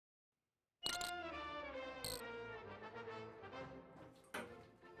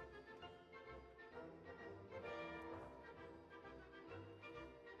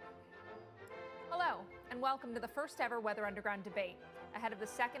and welcome to the first ever Weather Underground debate. Ahead of the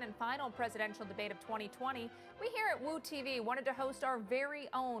second and final presidential debate of 2020, we here at Woo TV wanted to host our very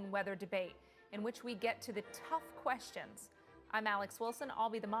own weather debate, in which we get to the tough questions. I'm Alex Wilson. I'll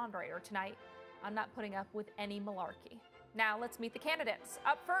be the moderator tonight. I'm not putting up with any malarkey. Now let's meet the candidates.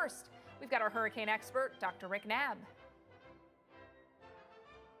 Up first, we've got our hurricane expert, Dr. Rick Knabb.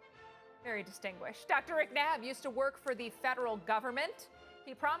 Very distinguished. Dr. Rick Knabb used to work for the federal government.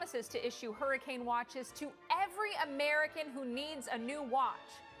 He promises to issue hurricane watches to every American who needs a new watch.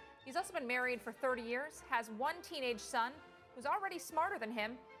 He's also been married for 30 years, has one teenage son who's already smarter than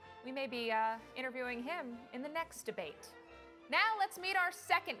him. We may be interviewing him in the next debate. Now let's meet our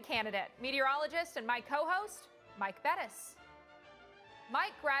second candidate, meteorologist and my co-host, Mike Bettis.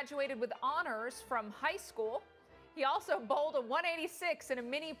 Mike graduated with honors from high school. He also bowled a 186 in a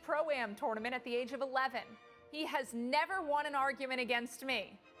mini Pro-Am tournament at the age of 11. He has never won an argument against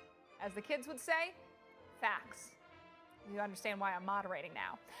me. As the kids would say, facts. You understand why I'm moderating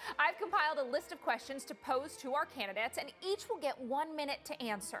now. I've compiled a list of questions to pose to our candidates, and each will get 1 minute to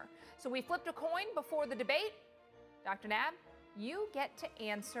answer. So we flipped a coin before the debate. Dr. Knabb, you get to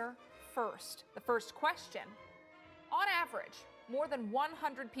answer first. The first question. On average, more than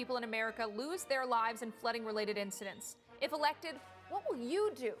 100 people in America lose their lives in flooding-related incidents. If elected, what will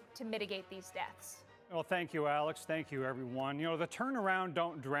you do to mitigate these deaths? Well, thank you, Alex. Thank you, everyone. You know, the Turn Around,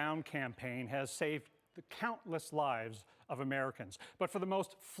 Don't Drown campaign has saved the countless lives of Americans. But for the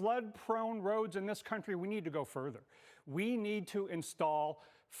most flood-prone roads in this country, we need to go further. We need to install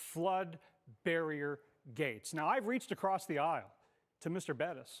flood barrier gates. Now, I've reached across the aisle to Mr.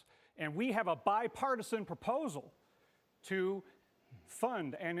 Bettis, and we have a bipartisan proposal to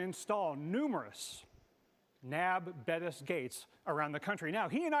fund and install numerous Knabb Bettis gates around the country. Now,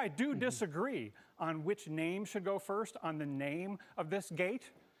 he and I do disagree on which name should go first on the name of this gate.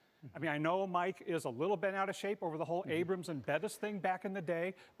 I mean, I know Mike is a little bit out of shape over the whole Abrams and Bettis thing back in the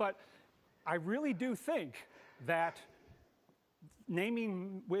day, but I really do think that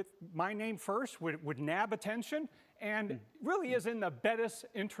naming with my name first would nab attention and really is in the Bettis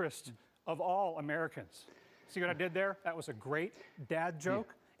interest of all Americans. See what I did there? That was a great dad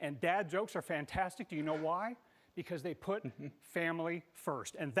joke. And dad jokes are fantastic. Do you know why? Because they put family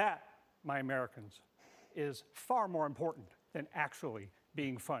first. And that, my Americans, is far more important than actually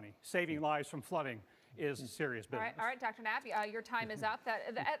being funny. Saving lives from flooding is serious business. All right, Dr. Knabb, your time is up.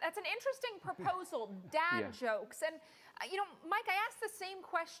 That's an interesting proposal, dad jokes. And, you know, Mike, I asked the same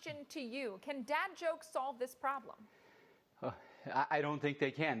question to you. Can dad jokes solve this problem? I don't think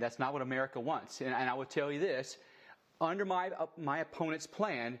they can. That's not what America wants. And I will tell you this. Under my opponent's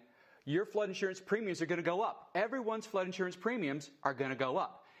plan, your flood insurance premiums are going to go up. Everyone's flood insurance premiums are going to go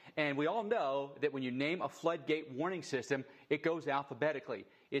up. And we all know that when you name a floodgate warning system, it goes alphabetically.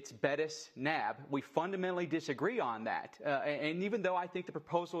 It's Bettis Knabb. We fundamentally disagree on that. And even though I think the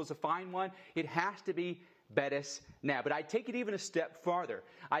proposal is a fine one, it has to be Bettis Knabb. But I'd take it even a step farther.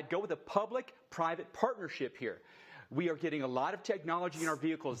 I'd go with a public-private partnership here. We are getting a lot of technology in our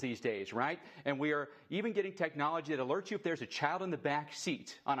vehicles these days, right? And we are even getting technology that alerts you if there's a child in the back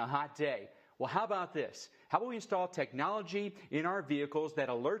seat on a hot day. Well, how about this? How about we install technology in our vehicles that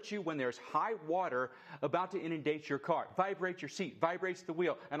alerts you when there's high water about to inundate your car? Vibrates your seat, vibrates the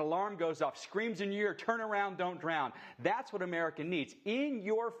wheel, an alarm goes off, screams in your ear, turn around, don't drown. That's what America needs. In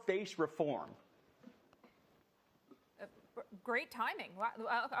your face reform. Great timing.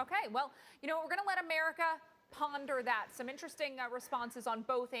 Okay, well, you know, we're going to let America ponder that. Some interesting responses on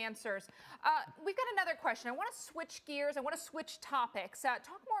both answers. We've got another question. I want to switch gears. I want to switch topics.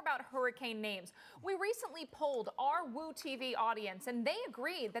 Talk more about hurricane names. We recently polled our Woo TV audience, and they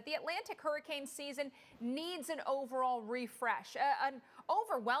agreed that the Atlantic hurricane season needs an overall refresh, an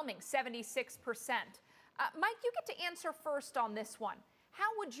overwhelming 76%. Mike, you get to answer first on this one. How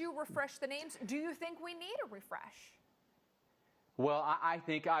would you refresh the names? Do you think we need a refresh? Well, I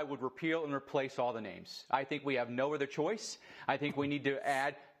think I would repeal and replace all the names. I think we have no other choice. I think we need to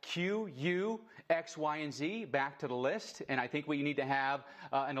add Q, U, X, Y, and Z back to the list. And I think we need to have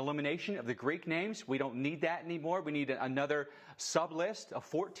an elimination of the Greek names. We don't need that anymore. We need another sub-list of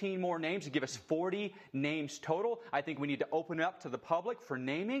 14 more names to give us 40 names total. I think we need to open it up to the public for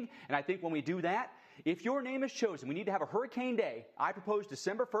naming. And I think when we do that, if your name is chosen, we need to have a Hurricane Day. I propose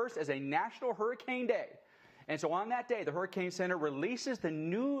December 1st as a National Hurricane Day. And so on that day, the Hurricane Center releases the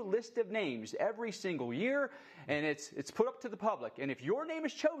new list of names every single year, and it's put up to the public. And if your name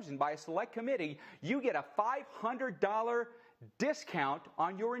is chosen by a select committee, you get a $500 discount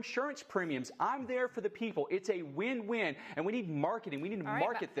on your insurance premiums. I'm there for the people. It's a win-win, and we need marketing. We need to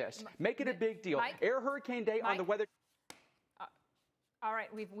market this. Make it a big deal. Mike, Air Hurricane Day on the weather. All right,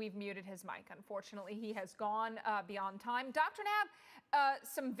 we've muted his mic. Unfortunately, he has gone beyond time. Dr. Knabb,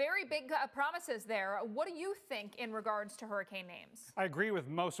 some very big promises there. What do you think in regards to hurricane names? I agree with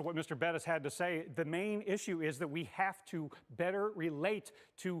most of what Mr. Bettis had to say. The main issue is that we have to better relate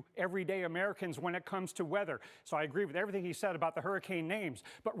to everyday Americans when it comes to weather. So I agree with everything he said about the hurricane names.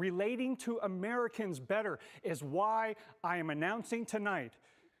 But relating to Americans better is why I am announcing tonight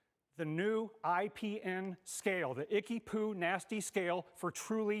the new IPN scale, the icky poo nasty scale for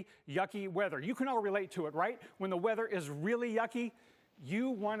truly yucky weather. You can all relate to it, right? When the weather is really yucky, you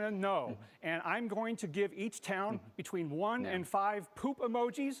want to know. And I'm going to give each town between 1 and 5 poop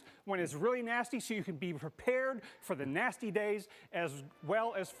emojis when it's really nasty, so you can be prepared for the nasty days as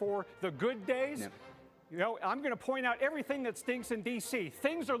well as for the good days. You know, I'm going to point out everything that stinks in D.C.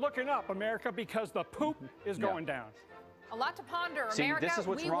 Things are looking up, America, because the poop is going down. A lot to ponder, See, America. this is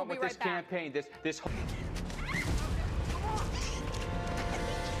what's wrong with this campaign. This.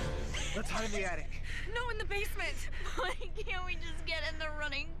 Let's hide in the attic. No, in the basement. Why can't we just get in the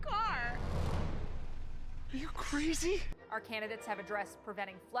running car? Are you crazy? Our candidates have addressed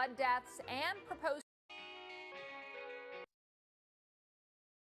preventing flood deaths and proposed.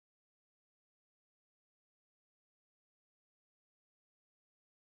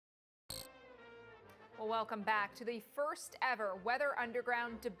 Well, welcome back to the first ever Weather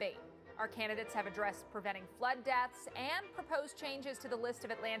Underground debate. Our candidates have addressed preventing flood deaths and proposed changes to the list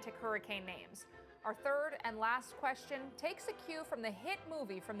of Atlantic hurricane names. Our third and last question takes a cue from the hit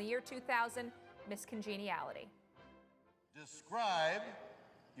movie from the year 2000, Miss Congeniality. Describe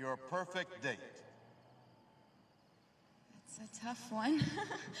your perfect date. That's a tough one.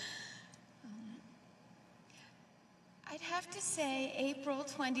 I'd have to say April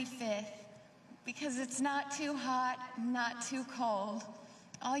 25th, because it's not too hot, not too cold.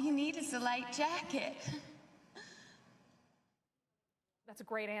 All you need is a light jacket. That's a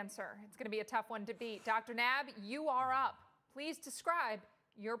great answer. It's going to be a tough one to beat. Dr. Knabb, you are up. Please describe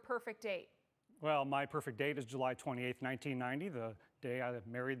your perfect date. Well, my perfect date is July 28th, 1990, the day I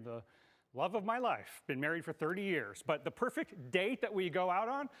married the love of my life. Been married for 30 years. But the perfect date that we go out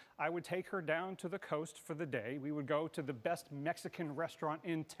on, I would take her down to the coast for the day. We would go to the best Mexican restaurant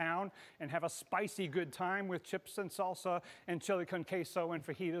in town and have a spicy good time with chips and salsa and chili con queso and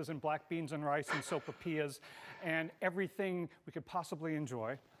fajitas and black beans and rice and sopapillas and everything we could possibly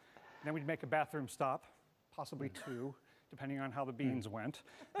enjoy. Then we'd make a bathroom stop, possibly 2, depending on how the beans went.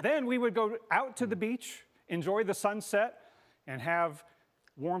 Then we would go out to the beach, enjoy the sunset, and have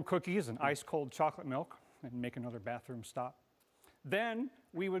warm cookies and ice cold chocolate milk and make another bathroom stop. Then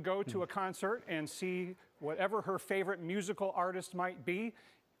we would go to a concert and see whatever her favorite musical artist might be.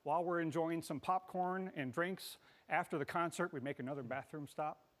 While we're enjoying some popcorn and drinks after the concert, we'd make another bathroom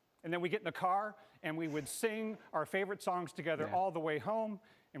stop. And then we get in the car and we would sing our favorite songs together all the way home.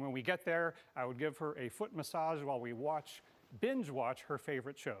 And when we get there, I would give her a foot massage while we binge watch her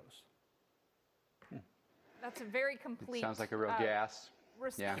favorite shows. That's a very complete. Sounds like a real gas.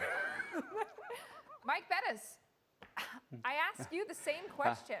 Yeah. Mike Bettis, I ask you the same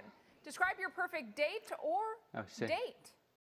question. Describe your perfect date or date.